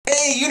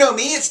Hey, you know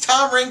me, it's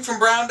Tom Ring from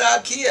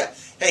Daub Kia.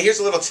 Hey, here's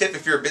a little tip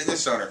if you're a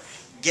business owner.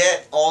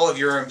 Get all of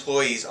your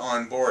employees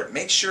on board.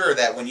 Make sure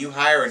that when you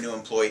hire a new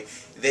employee,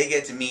 they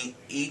get to meet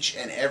each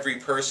and every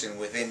person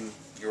within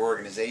your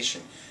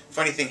organization.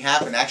 Funny thing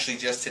happened actually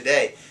just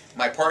today.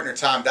 My partner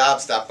Tom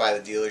Daub stopped by the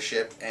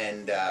dealership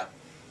and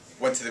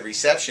went to the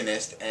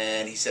receptionist,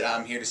 and he said,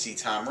 "I'm here to see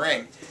Tom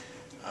Ring."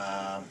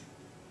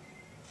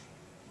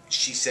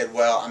 She said,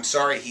 "Well, I'm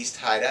sorry, he's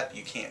tied up.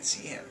 You can't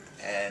see him."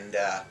 And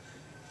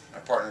my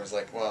partner was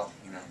like, "Well,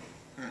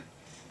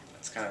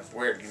 that's kind of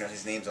weird.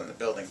 His name's on the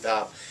building,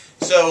 Daub."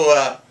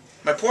 So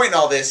my point in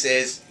all this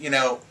is,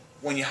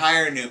 when you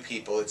hire new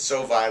people, it's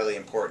so vitally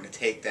important to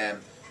take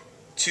them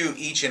to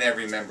each and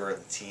every member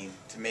of the team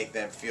to make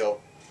them feel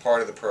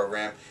part of the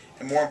program.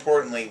 And more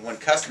importantly, when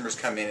customers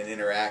come in and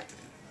interact,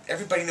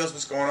 everybody knows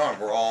what's going on.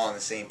 We're all on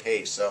the same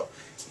page. So,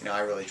 I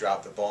really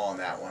dropped the ball on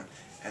that one,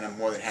 and I'm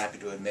more than happy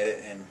to admit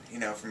it. And,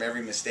 from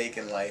every mistake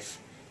in life,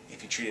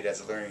 if you treat it as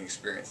a learning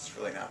experience, it's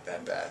really not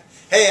that bad.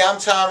 Hey, I'm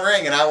Tom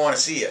Ring, and I want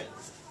to see you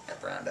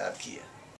at Daub Kia.